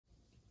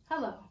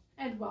Hello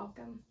and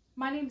welcome.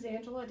 My name is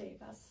Angela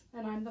Davis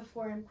and I'm the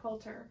 4M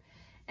Quilter.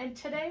 And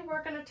today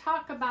we're going to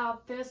talk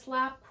about this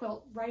lap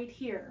quilt right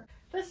here.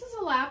 This is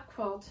a lap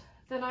quilt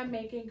that I'm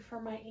making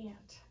for my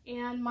aunt,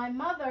 and my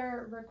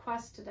mother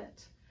requested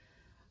it.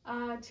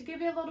 To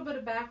give you a little bit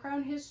of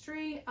background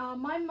history,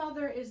 my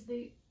mother is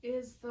the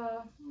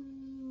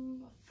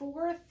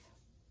fourth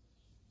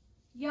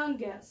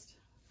youngest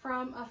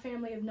from a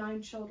family of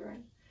 9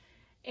 children,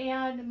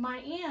 and my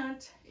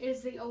aunt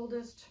is the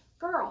oldest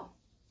girl.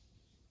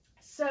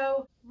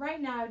 So right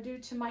now, due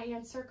to my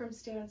aunt's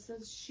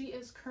circumstances, she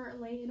is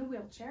currently in a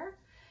wheelchair,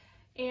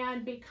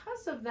 and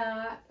because of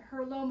that,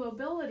 her low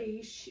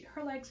mobility,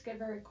 her legs get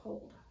very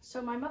cold.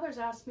 So my mother's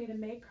asked me to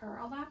make her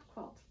a lap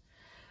quilt.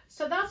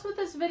 So that's what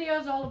this video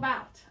is all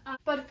about.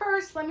 But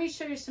first, let me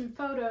show you some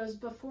photos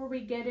before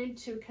we get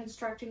into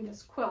constructing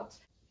this quilt.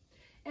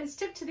 And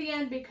stick to the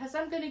end because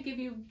I'm going to give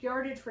you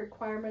yardage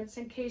requirements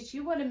in case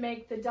you want to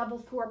make the double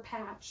 4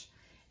 patch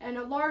and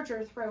a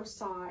larger throw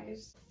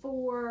size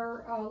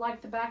for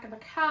like the back of a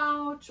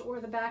couch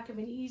or the back of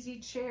an easy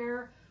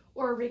chair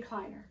or a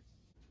recliner.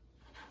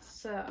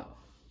 So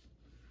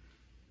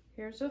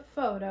here's a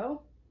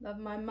photo of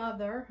my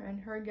mother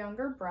and her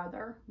younger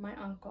brother, my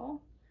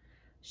uncle.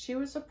 She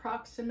was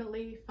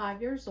approximately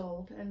 5 years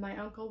old and my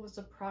uncle was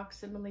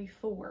approximately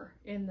 4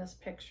 in this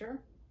picture.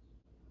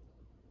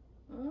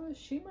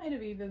 She might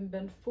have even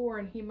been 4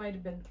 and he might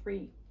have been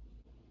 3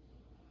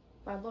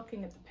 by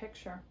looking at the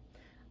picture.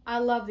 I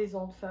love these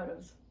old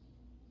photos.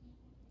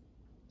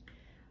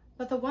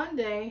 But the one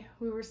day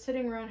we were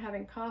sitting around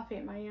having coffee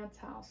at my aunt's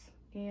house,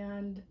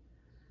 and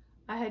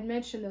I had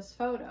mentioned this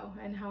photo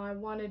and how I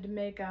wanted to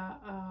make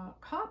a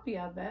copy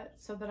of it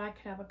so that I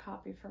could have a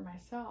copy for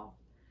myself.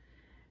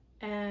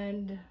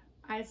 And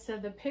I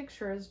said, the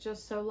picture is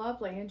just so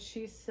lovely. And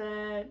she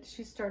said,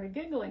 she started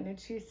giggling and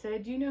she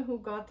said, you know who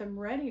got them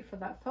ready for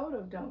that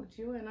photo, don't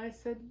you? And I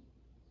said,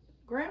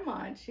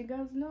 Grandma. And she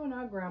goes, no,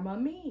 not Grandma,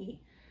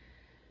 me.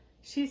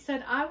 She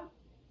said,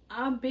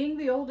 I'm being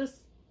the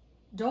oldest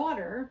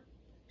daughter.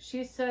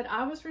 She said,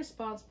 I was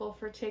responsible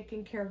for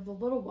taking care of the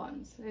little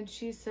ones. And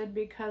she said,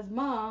 because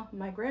Ma,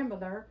 my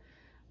grandmother,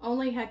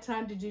 only had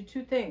time to do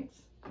 2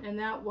 things. And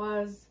that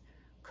was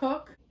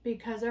cook,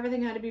 because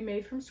everything had to be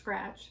made from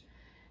scratch,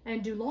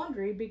 and do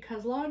laundry,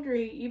 because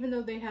laundry, even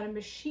though they had a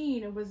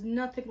machine, it was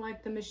nothing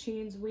like the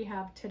machines we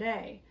have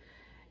today.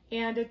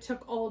 And it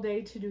took all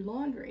day to do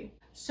laundry.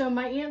 So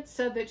my aunt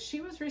said that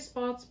she was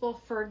responsible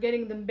for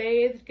getting them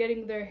bathed,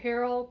 getting their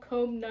hair all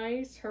combed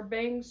nice, her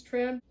bangs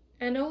trimmed,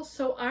 and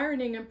also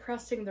ironing and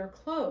pressing their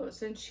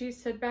clothes. And she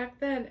said back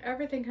then,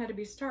 everything had to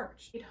be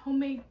starched.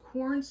 Homemade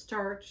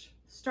cornstarch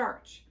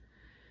starch.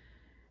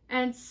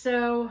 And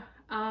so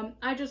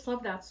I just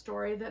love that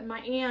story, that my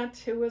aunt,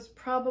 who was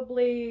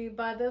probably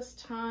by this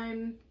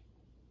time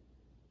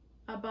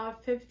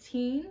about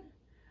 15,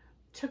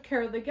 took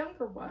care of the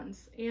younger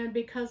ones. And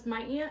because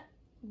my aunt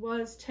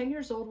was 10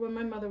 years old when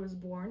my mother was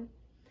born,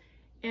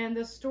 and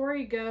the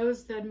story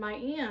goes that my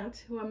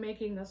aunt, who I'm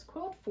making this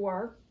quilt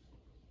for,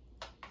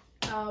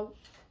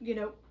 you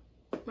know,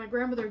 my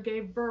grandmother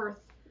gave birth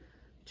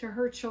to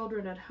her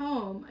children at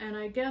home, and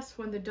I guess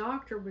when the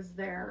doctor was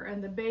there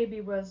and the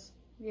baby was,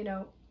 you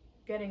know,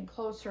 getting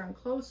closer and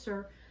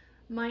closer,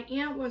 my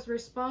aunt was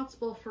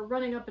responsible for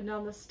running up and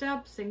down the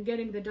steps and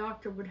getting the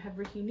doctor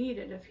whatever he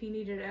needed. If he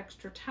needed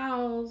extra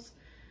towels,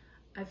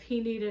 if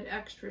he needed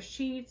extra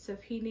sheets,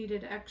 if he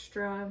needed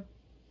extra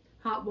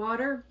hot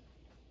water.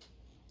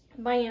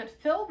 My Aunt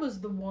Phil was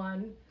the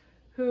one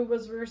who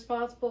was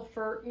responsible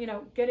for, you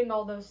know, getting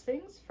all those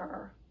things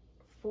for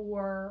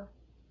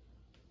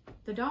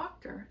the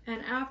doctor.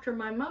 And after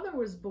my mother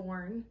was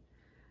born,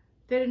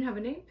 they didn't have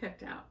a name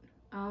picked out.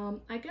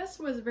 I guess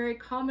it was very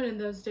common in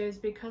those days,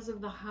 because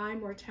of the high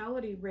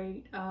mortality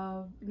rate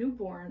of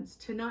newborns,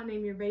 to not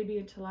name your baby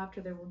until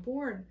after they were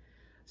born.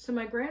 So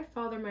my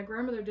grandfather, my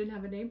grandmother didn't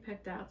have a name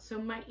picked out. So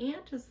my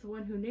aunt is the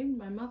one who named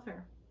my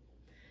mother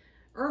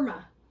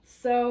Irma.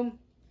 So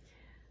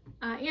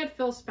Aunt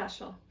Phil's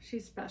special.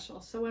 She's special.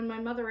 So when my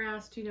mother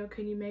asked, you know,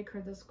 can you make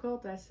her this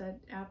quilt? I said,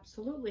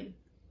 absolutely.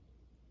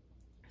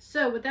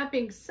 So with that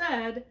being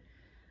said,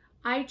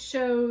 I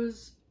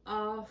chose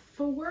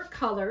 4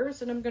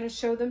 colors, and I'm going to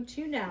show them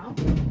to you now.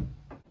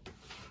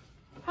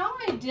 How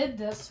I did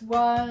this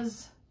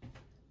was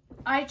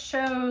I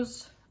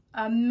chose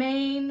a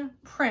main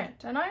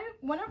print, and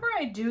whenever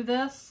I do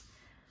this,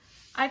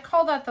 I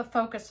call that the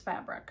focus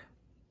fabric.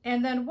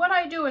 And then what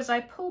I do is I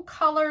pull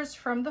colors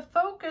from the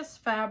focus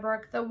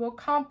fabric that will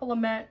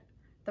complement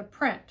the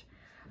print.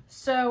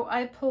 So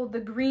I pulled the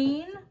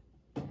green,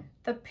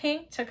 the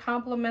pink to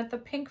complement the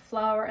pink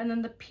flower, and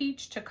then the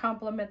peach to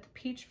complement the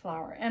peach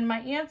flower. And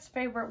my aunt's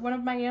favorite, one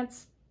of my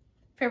aunt's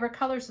favorite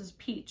colors is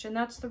peach, and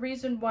that's the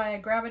reason why I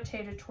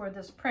gravitated toward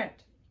this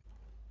print.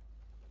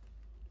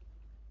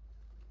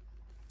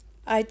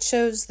 I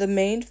chose the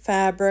main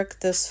fabric,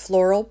 this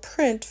floral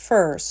print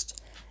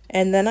first,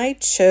 and then I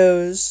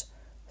chose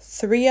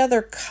 3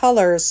 other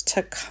colors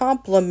to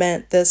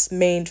complement this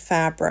main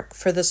fabric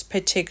for this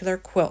particular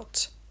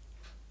quilt.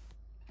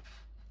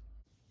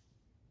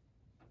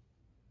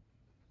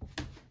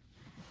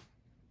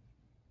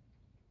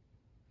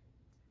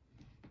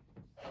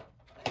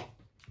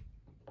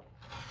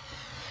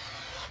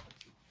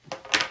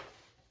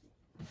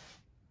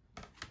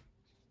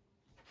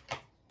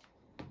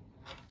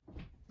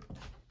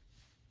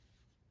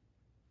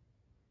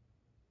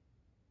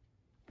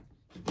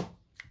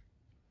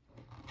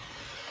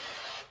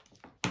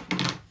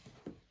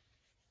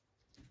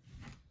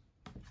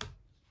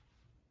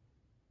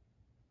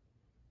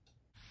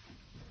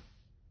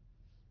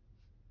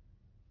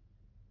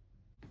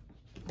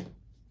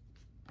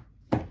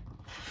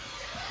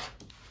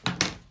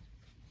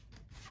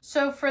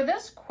 So for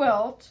this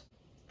quilt,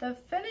 the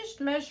finished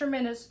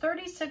measurement is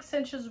 36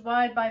 inches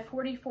wide by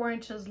 44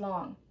 inches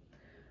long.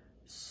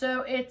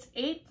 So it's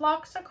 8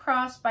 blocks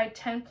across by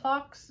 10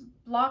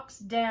 blocks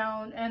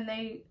down, and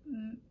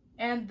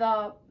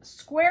the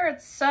square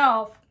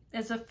itself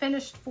is a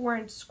finished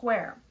 4-inch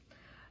square.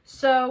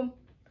 So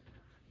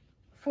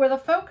for the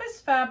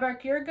focus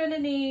fabric, you're going to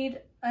need,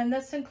 and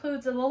this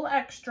includes a little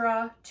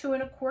extra, 2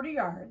 1/4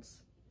 yards.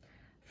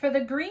 For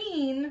the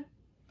green,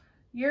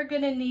 you're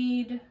going to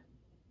need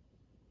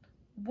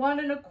 1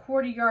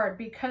 1/4 yard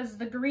because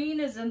the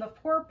green is in the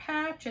 4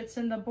 patch, it's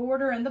in the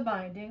border and the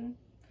binding.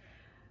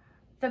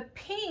 The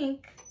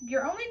pink,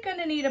 you're only going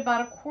to need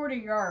about 1/4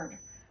 yard,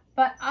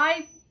 but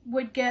I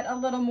would get a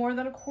little more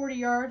than 1/4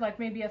 yard, like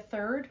maybe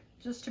 1/3,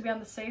 just to be on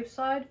the safe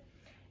side.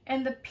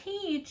 And the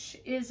peach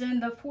is in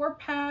the 4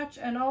 patch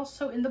and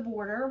also in the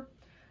border.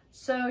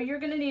 So you're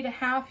going to need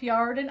 1/2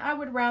 yard, and I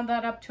would round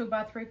that up to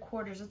about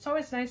 3/4. It's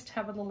always nice to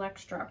have a little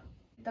extra.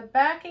 The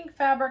backing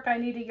fabric, I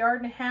need 1.5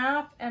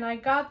 yards, and I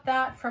got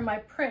that from my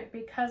print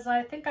because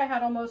I think I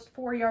had almost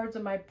 4 yards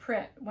of my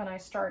print when I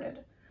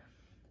started.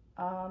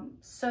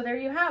 So there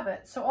you have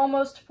it. So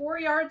almost 4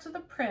 yards of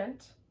the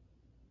print.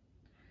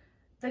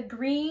 The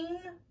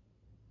green,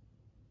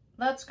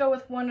 let's go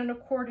with 1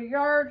 1/4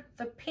 yard.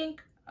 The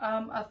pink,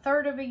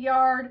 1/3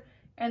 yard,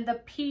 and the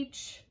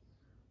peach,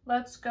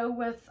 let's go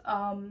with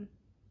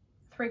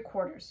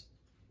 3/4.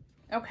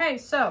 Okay,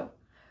 so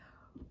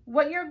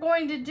what you're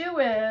going to do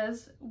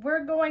is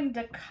we're going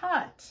to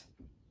cut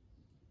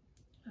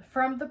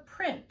from the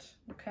print,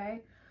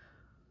 okay?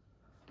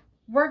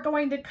 We're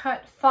going to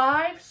cut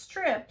 5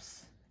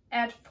 strips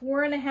at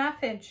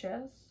 4.5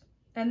 inches,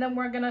 and then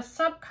we're going to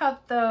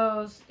subcut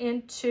those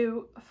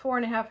into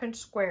 4.5 inch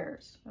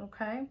squares,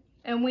 okay?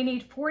 And we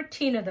need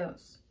 14 of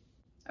those.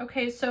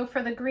 Okay, so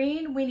for the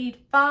green, we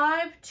need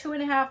 5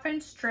 2.5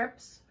 inch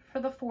strips for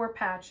the 4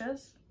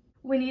 patches.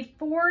 We need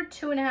 4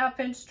 2.5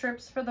 inch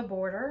strips for the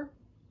border,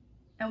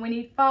 and we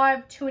need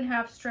 5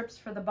 2.5 strips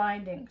for the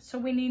binding. So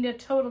we need a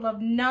total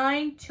of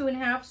 9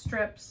 2.5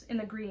 strips in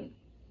the green.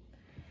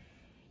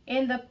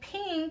 In the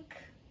pink,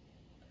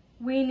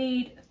 we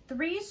need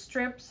 3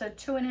 strips at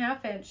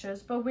 2.5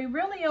 inches, but we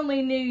really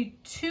only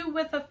need 2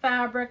 width of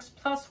fabrics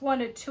plus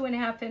 1 at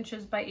 2.5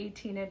 inches by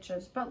 18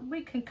 inches, but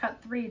we can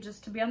cut 3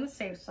 just to be on the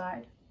safe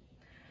side.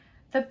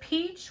 The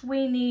peach,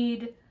 we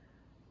need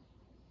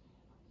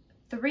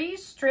 3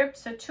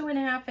 strips at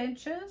 2.5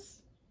 inches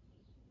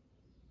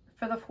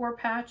for the 4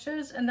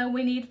 patches, and then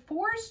we need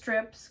 4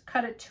 strips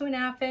cut at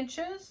 2.5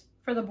 inches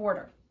for the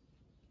border,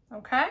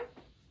 okay?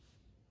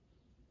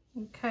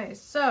 Okay,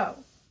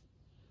 so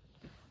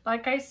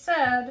like I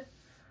said,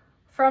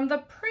 from the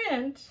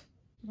print,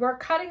 we're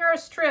cutting our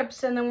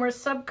strips and then we're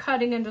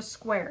subcutting into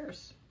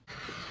squares.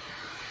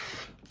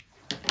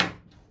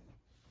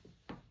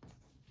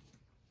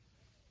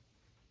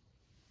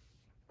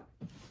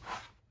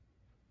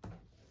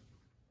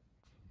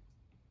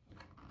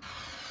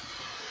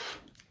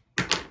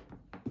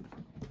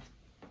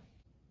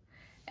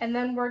 And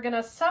then we're going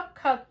to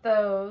subcut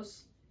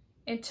those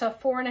into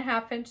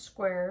 4.5 inch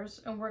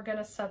squares, and we're going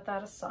to set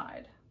that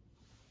aside.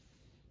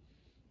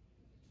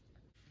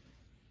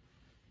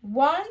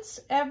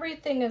 Once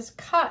everything is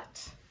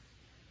cut,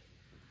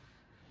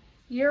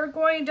 you're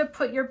going to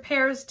put your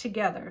pairs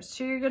together.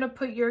 So you're going to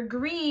put your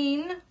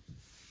green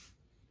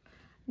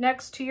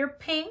next to your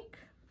pink,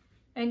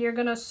 and you're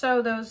going to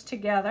sew those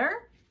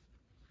together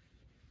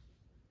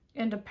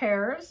into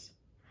pairs.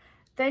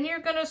 Then you're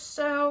going to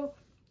sew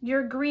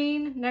your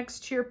green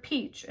next to your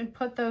peach and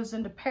put those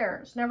into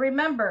pairs. Now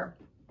remember,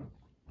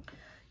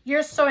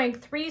 you're sewing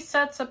 3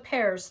 sets of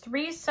pairs,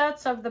 3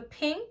 sets of the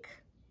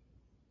pink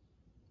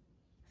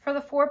for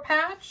the 4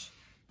 patch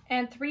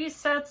and 3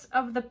 sets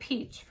of the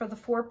peach for the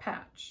 4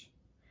 patch.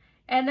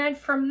 And then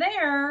from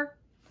there,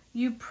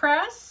 you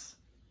press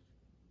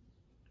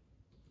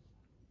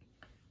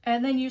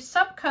and then you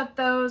subcut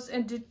those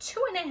into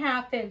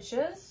 2.5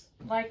 inches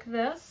like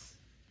this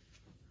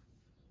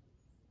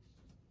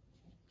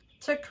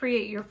to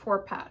create your 4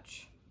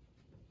 patch,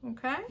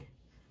 okay?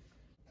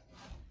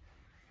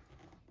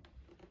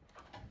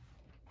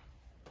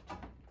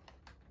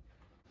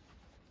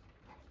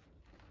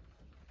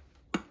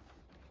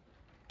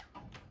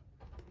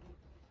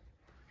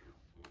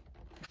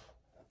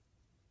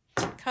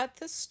 To cut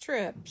the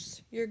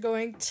strips, you're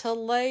going to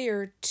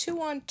layer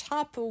 2 on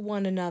top of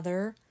one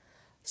another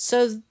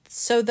so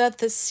that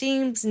the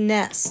seams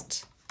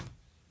nest.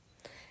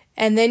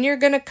 And then you're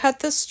going to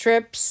cut the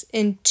strips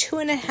in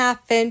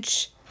 2.5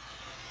 inch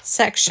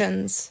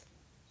sections.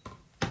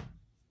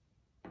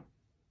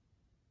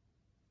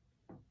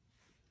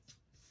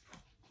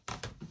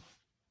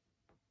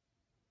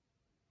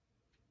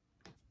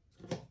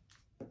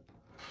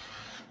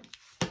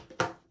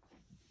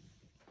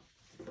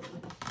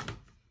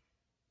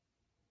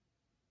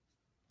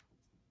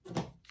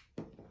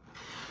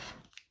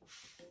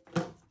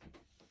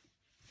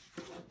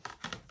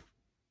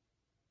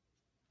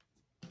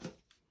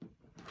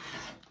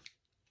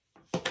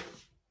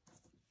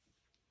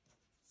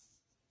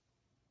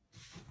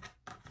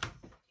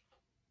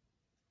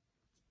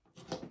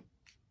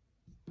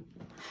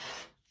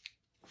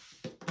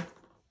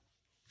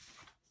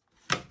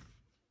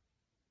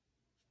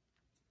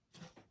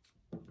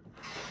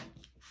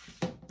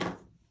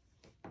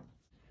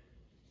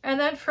 And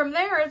then from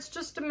there, it's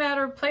just a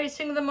matter of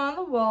placing them on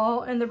the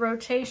wall in the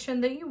rotation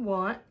that you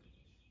want.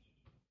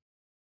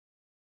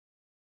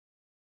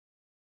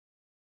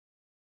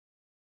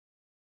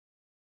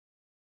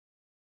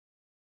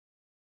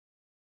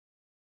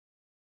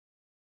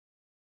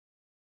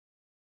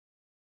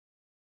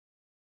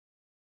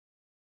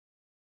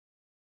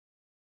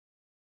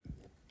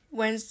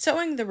 When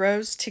sewing the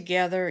rows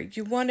together,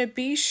 you want to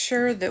be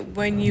sure that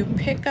when you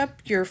pick up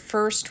your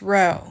first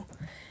row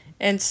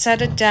and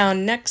set it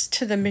down next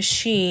to the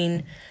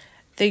machine,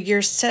 that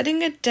you're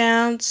setting it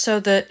down so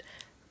that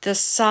the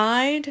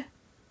side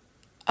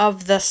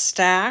of the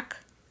stack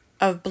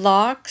of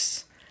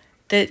blocks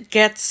that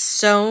gets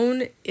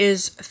sewn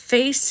is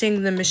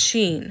facing the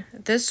machine.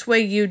 This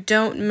way you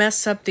don't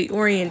mess up the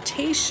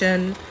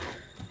orientation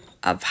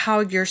of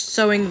how you're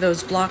sewing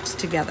those blocks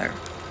together.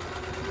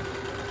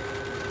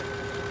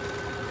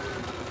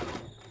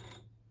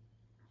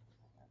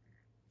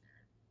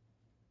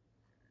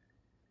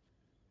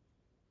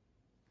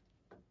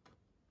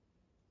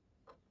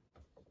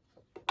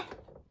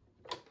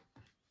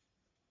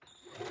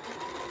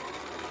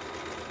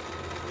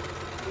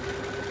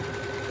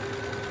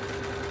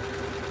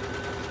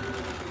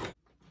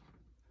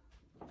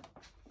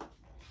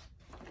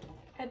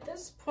 At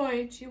this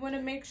point, you want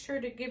to make sure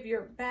to give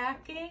your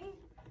backing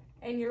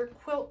and your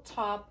quilt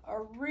top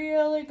a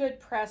really good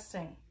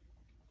pressing,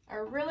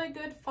 a really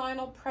good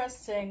final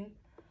pressing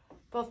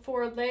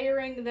before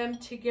layering them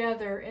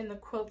together in the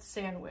quilt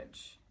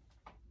sandwich.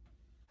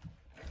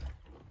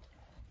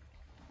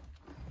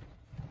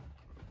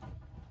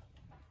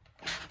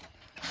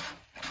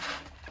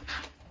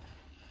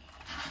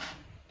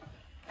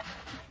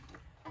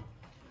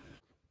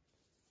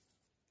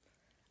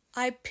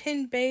 I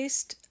pin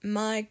based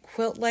my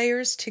quilt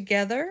layers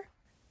together,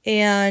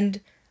 and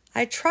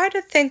I try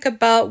to think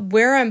about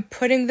where I'm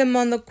putting them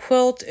on the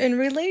quilt in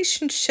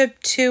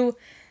relationship to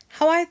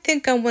how I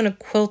think I want to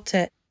quilt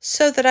it,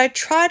 so that I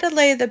try to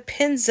lay the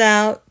pins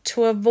out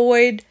to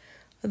avoid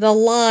the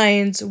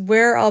lines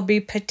where I'll be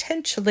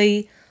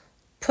potentially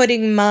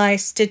putting my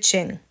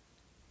stitching.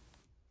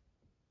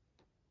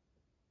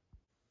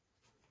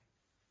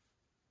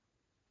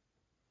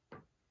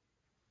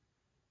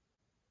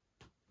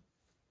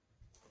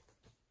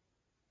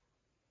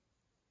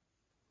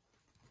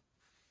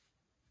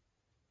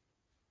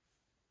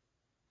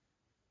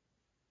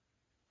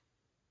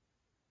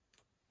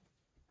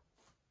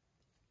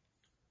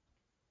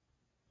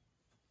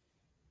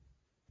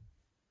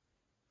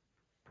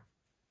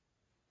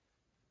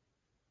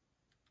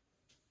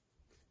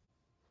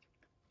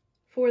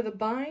 For the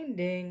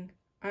binding,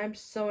 I'm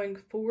sewing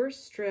 4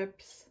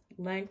 strips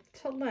length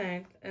to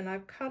length, and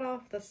I've cut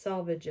off the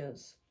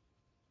selvages.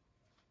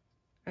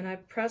 And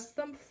I've pressed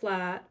them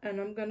flat,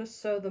 and I'm going to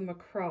sew them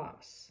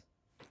across.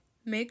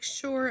 Make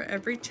sure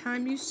every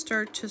time you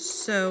start to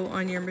sew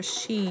on your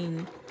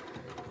machine,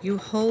 you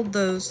hold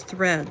those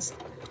threads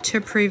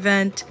to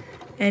prevent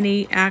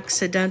any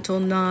accidental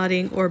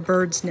knotting or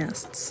bird's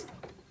nests.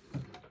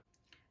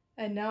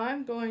 And now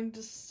I'm going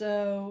to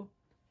sew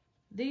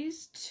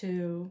these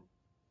 2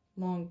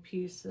 long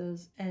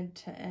pieces end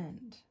to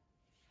end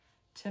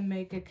to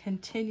make a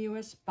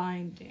continuous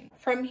binding.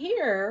 From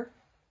here,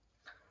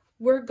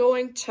 we're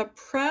going to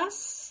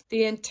press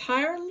the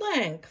entire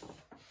length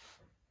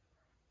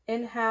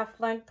in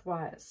half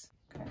lengthwise.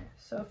 Okay,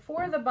 so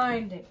for the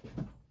binding,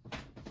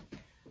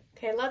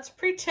 okay, let's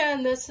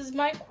pretend this is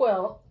my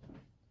quilt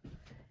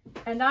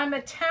and I'm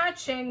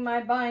attaching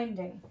my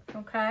binding,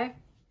 okay?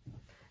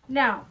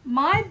 Now,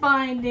 my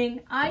binding,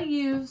 I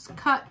use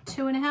cut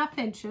 2.5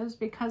 inches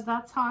because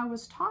that's how I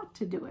was taught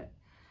to do it.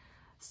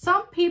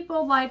 Some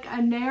people like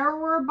a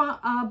narrower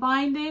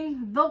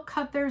binding, they'll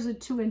cut theirs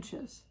at 2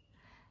 inches.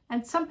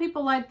 And some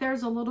people like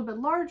theirs a little bit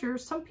larger.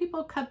 Some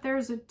people cut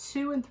theirs at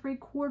 2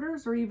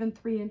 3/4 or even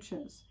 3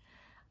 inches.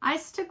 I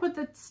stick with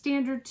the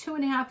standard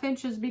 2.5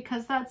 inches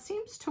because that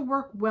seems to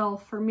work well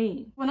for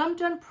me. When I'm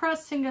done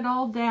pressing it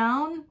all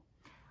down,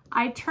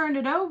 I turn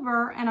it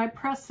over and I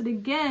press it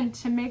again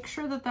to make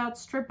sure that that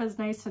strip is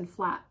nice and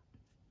flat.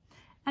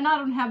 And I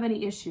don't have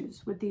any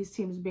issues with these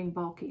seams being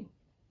bulky.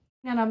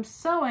 And I'm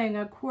sewing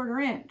a 1/4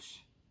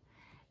 inch.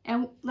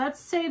 And let's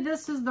say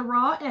this is the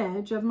raw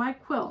edge of my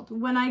quilt.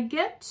 When I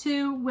get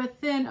to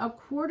within a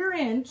 1/4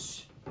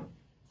 inch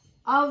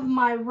of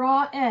my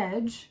raw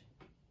edge,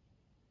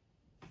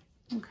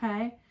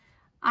 okay,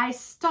 I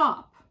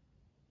stop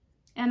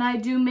and I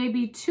do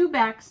maybe 2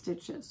 back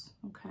stitches,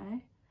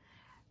 okay?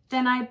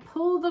 Then I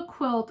pull the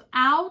quilt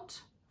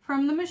out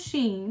from the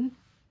machine,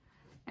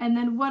 and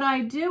then what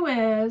I do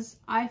is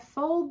I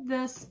fold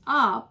this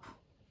up.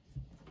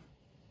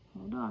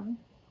 Hold on.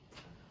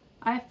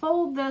 I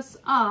fold this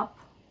up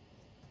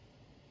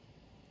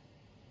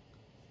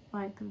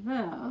like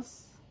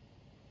this.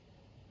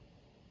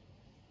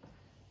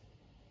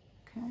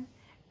 Okay.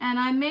 And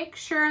I make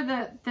sure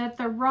that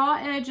the raw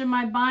edge of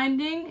my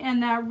binding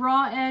and that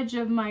raw edge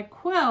of my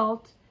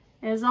quilt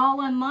is all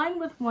in line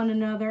with one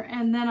another,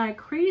 and then I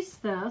crease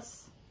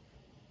this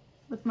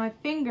with my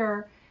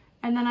finger,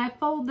 and then I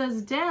fold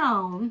this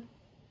down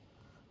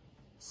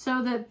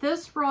so that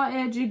this raw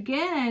edge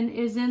again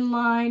is in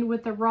line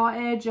with the raw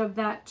edge of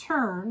that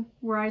turn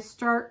where I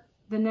start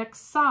the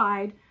next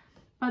side,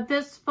 but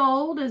this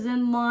fold is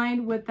in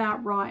line with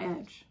that raw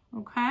edge,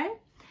 okay?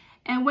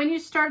 And when you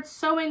start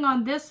sewing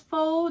on this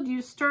fold,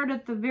 you start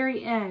at the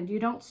very end. You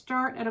don't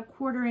start at a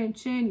 1/4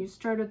 inch in, you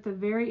start at the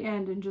very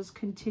end and just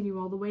continue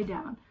all the way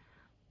down.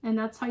 And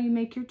that's how you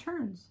make your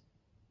turns.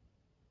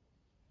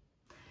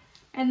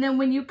 And then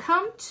when you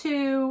come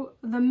to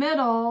the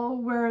middle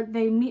where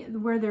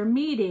they're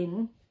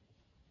meeting,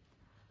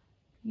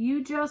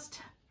 you just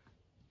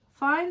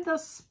find the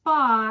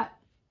spot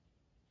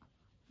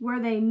where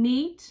they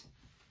meet,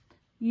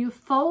 you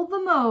fold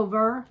them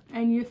over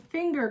and you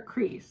finger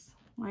crease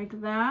like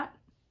that.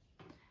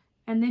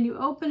 And then you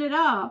open it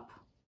up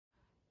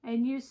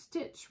and you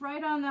stitch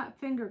right on that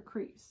finger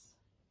crease.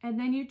 And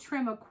then you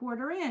trim a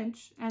 1/4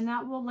 inch and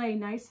that will lay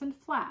nice and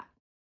flat.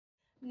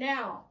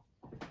 Now,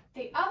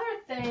 the other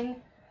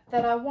thing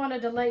that I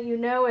wanted to let you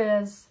know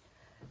is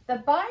the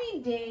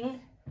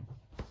binding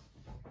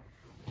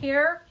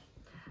here.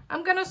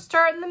 I'm going to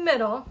start in the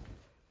middle.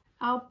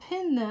 I'll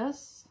pin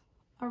this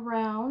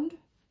around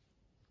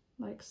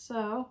like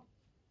so.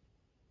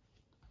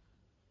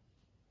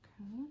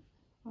 Okay,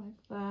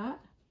 like that.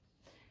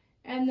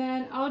 And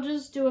then I'll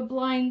just do a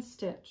blind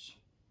stitch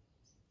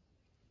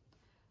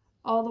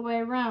all the way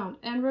around.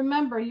 And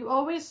remember, you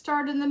always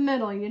start in the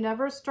middle. You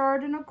never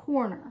start in a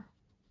corner.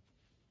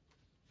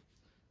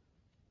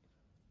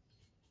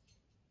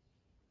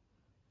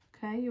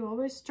 Okay, you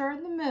always start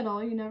in the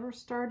middle. You never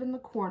start in the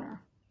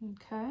corner.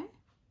 Okay?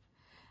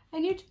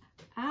 And you,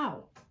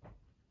 ow,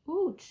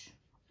 ouch,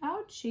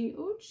 ouchie,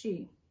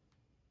 ouchie.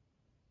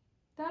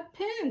 That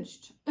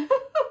pinched.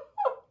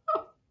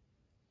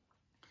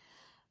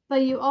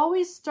 But you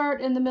always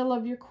start in the middle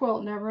of your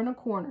quilt, never in a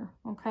corner,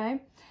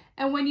 okay?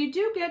 And when you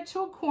do get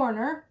to a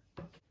corner,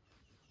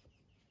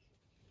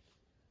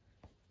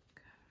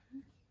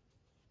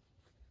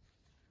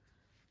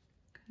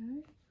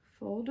 okay,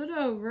 fold it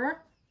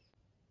over.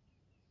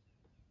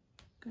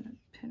 I'm gonna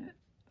pin it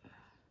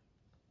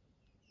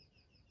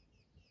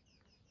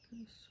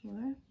this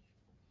way.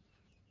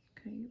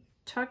 Okay, you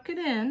tuck it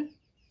in,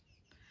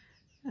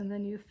 and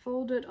then you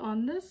fold it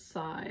on this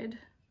side.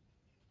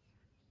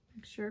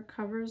 Make sure it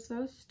covers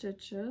those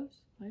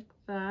stitches like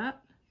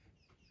that.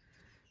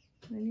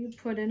 Then you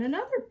put in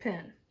another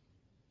pin.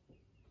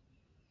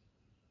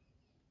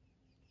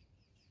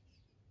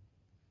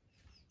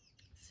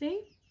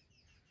 See?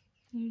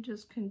 You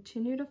just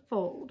continue to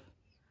fold.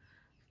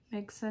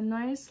 Makes a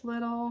nice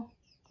little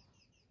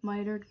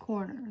mitered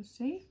corner,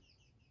 see?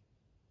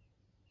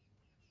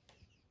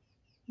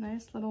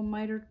 Nice little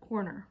mitered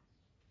corner.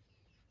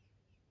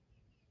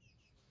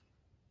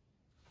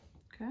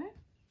 Okay?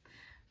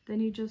 Then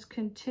you just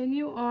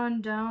continue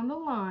on down the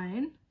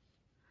line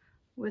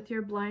with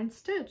your blind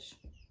stitch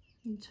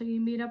until you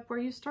meet up where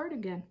you start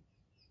again.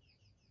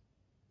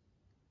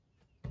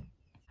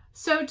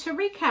 So to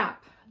recap,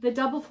 the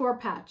double 4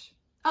 patch.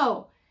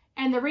 Oh,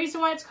 and the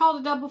reason why it's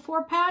called a double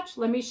 4 patch,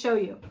 let me show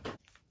you.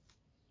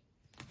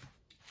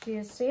 Do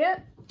you see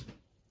it?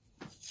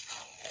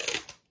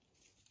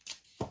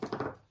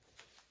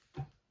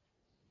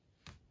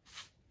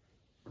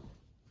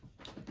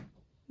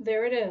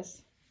 There it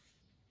is.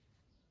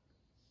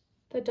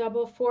 The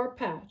double 4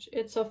 patch.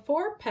 It's a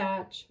 4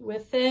 patch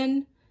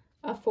within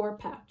a 4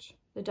 patch,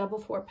 the double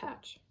 4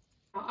 patch.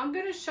 Now, I'm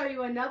going to show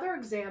you another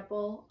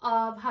example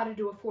of how to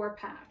do a 4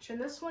 patch.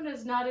 And this one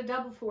is not a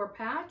double 4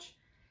 patch.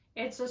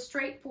 It's a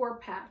straight 4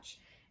 patch.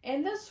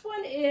 And this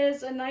one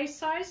is a nice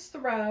size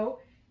throw.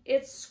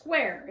 It's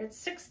square. It's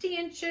 60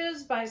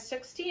 inches by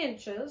 60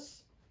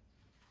 inches.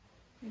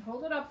 Let me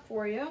hold it up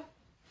for you.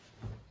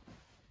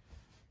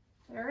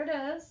 There it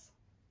is.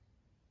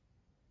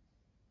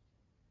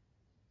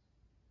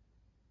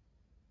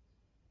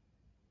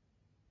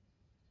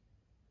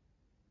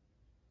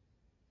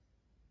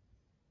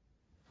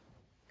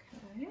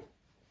 Okay.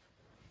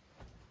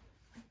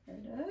 There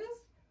it is.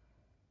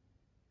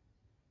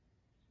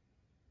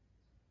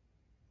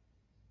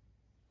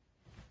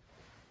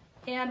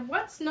 And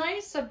what's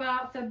nice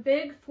about the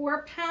big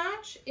 4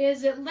 patch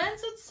is it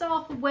lends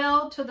itself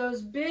well to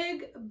those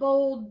big,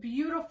 bold,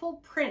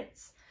 beautiful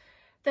prints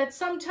that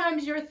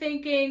sometimes you're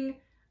thinking,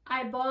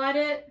 I bought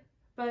it,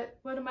 but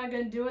what am I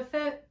going to do with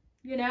it?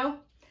 You know?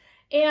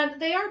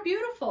 And they are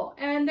beautiful,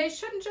 and they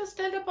shouldn't just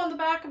end up on the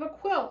back of a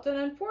quilt. And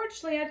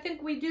unfortunately, I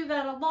think we do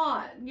that a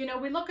lot. You know,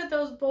 we look at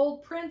those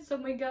bold prints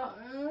and we go,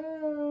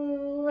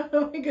 oh, what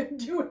are we going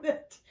to do with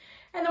it?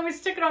 And then we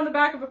stick it on the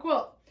back of a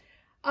quilt.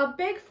 A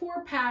big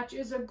 4 patch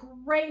is a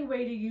great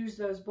way to use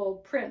those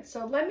bold prints.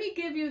 So let me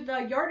give you the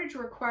yardage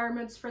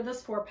requirements for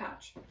this 4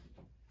 patch.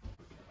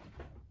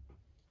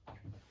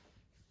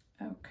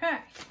 Okay,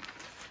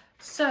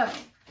 so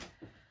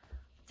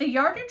the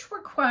yardage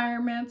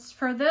requirements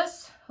for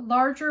this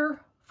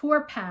larger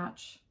 4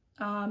 patch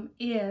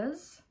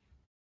is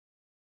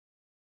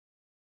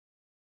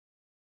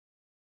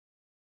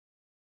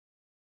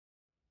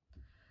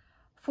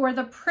for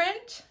the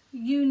print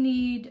you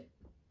need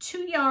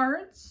 2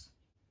 yards.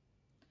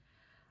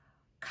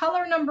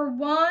 color number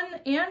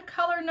 1 and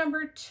color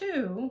number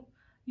 2,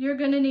 you're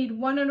going to need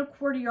 1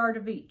 1/4 yard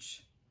of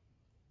each.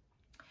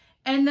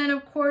 And then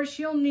of course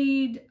you'll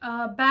need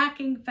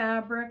backing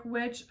fabric,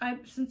 which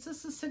since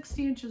this is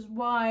 60 inches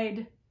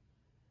wide,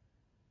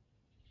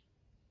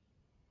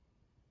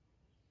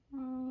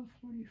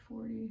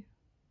 40,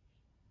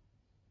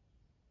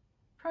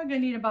 probably gonna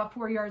need about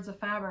 4 yards of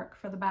fabric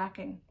for the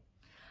backing.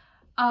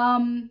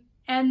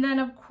 And then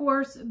of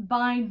course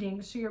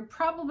binding. So you're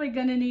probably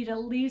gonna need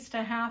at least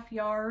a 1/2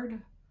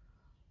 yard.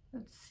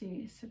 Let's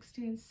see,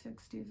 60 and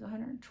 60 is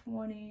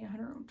 120,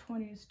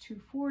 120 is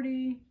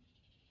 240.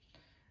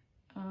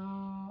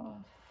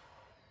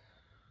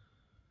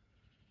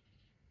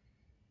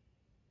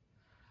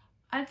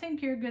 I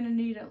think you're gonna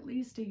need at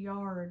least a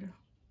yard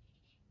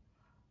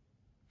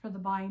for the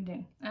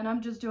binding. And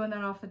I'm just doing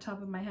that off the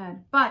top of my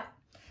head. But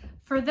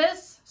for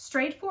this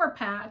straight 4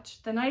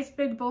 patch, the nice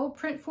big bold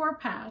print 4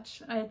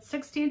 patch, it's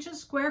 60 inches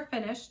square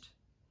finished.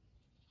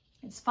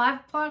 It's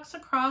 5 blocks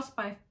across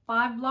by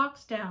 5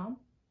 blocks down.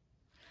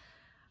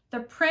 The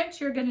print,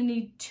 you're gonna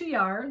need 2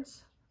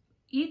 yards.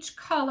 Each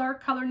color,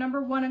 color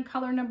number 1 and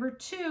color number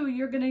 2,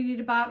 you're gonna need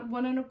about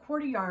 1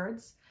 1/4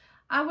 yards.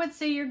 I would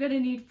say you're gonna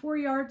need 4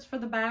 yards for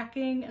the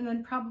backing and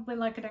then probably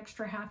like an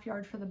extra 1/2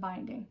 yard for the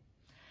binding.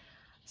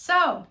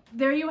 So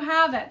there you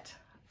have it,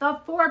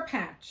 the 4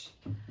 patch.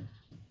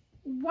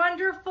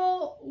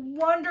 Wonderful,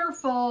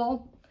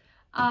 wonderful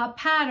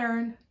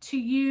pattern to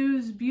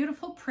use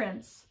beautiful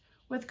prints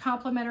with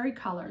complementary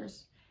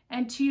colors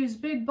and to use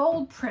big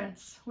bold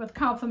prints with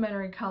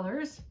complementary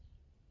colors.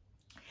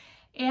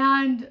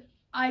 And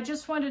I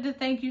just wanted to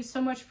thank you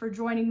so much for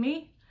joining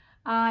me.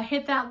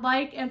 Hit that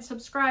like and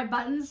subscribe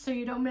buttons so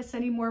you don't miss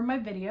any more of my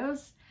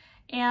videos.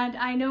 And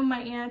I know my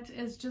aunt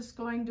is just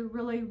going to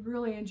really,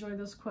 really enjoy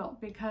this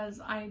quilt because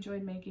I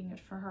enjoyed making it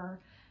for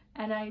her.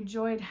 And I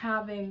enjoyed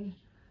having,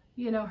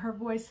 you know, her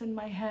voice in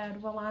my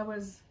head while I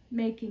was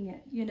making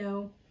it, you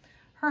know.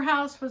 Her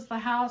house was the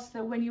house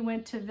that when you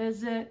went to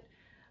visit,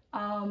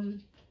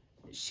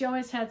 she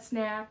always had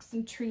snacks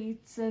and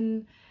treats,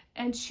 and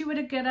she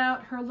would get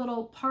out her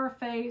little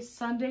parfait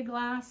sundae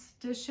glass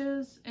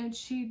dishes and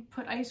she'd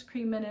put ice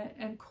cream in it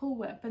and Cool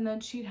Whip, and then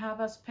she'd have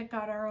us pick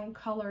out our own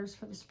colors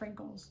for the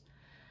sprinkles.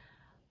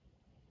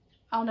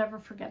 I'll never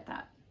forget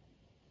that.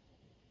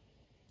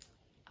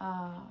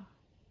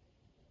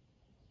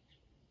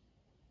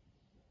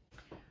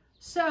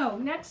 So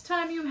next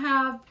time you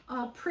have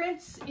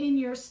prints in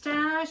your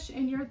stash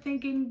and you're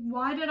thinking,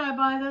 why did I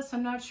buy this?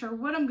 I'm not sure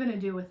what I'm going to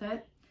do with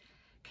it.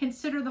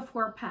 Consider the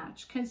 4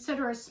 patch.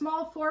 Consider a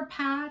small 4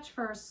 patch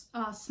for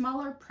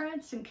smaller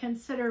prints, and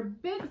consider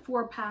big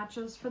 4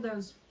 patches for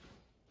those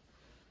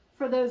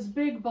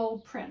big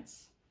bold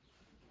prints.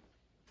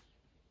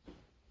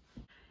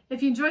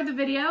 If you enjoyed the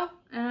video,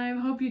 and I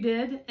hope you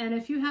did, and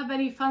if you have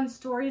any fun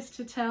stories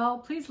to tell,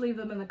 please leave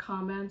them in the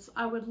comments.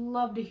 I would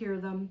love to hear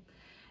them.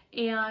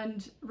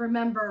 And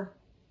remember,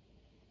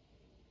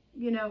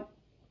 you know,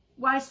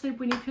 why sleep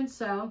when you can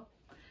sew?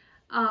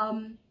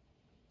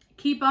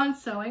 Keep on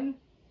sewing.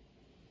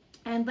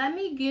 And let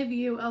me give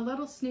you a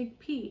little sneak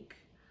peek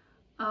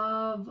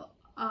of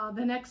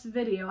the next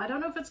video. I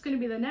don't know if it's going to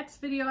be the next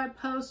video I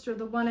post or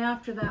the one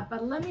after that,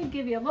 but let me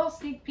give you a little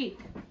sneak peek.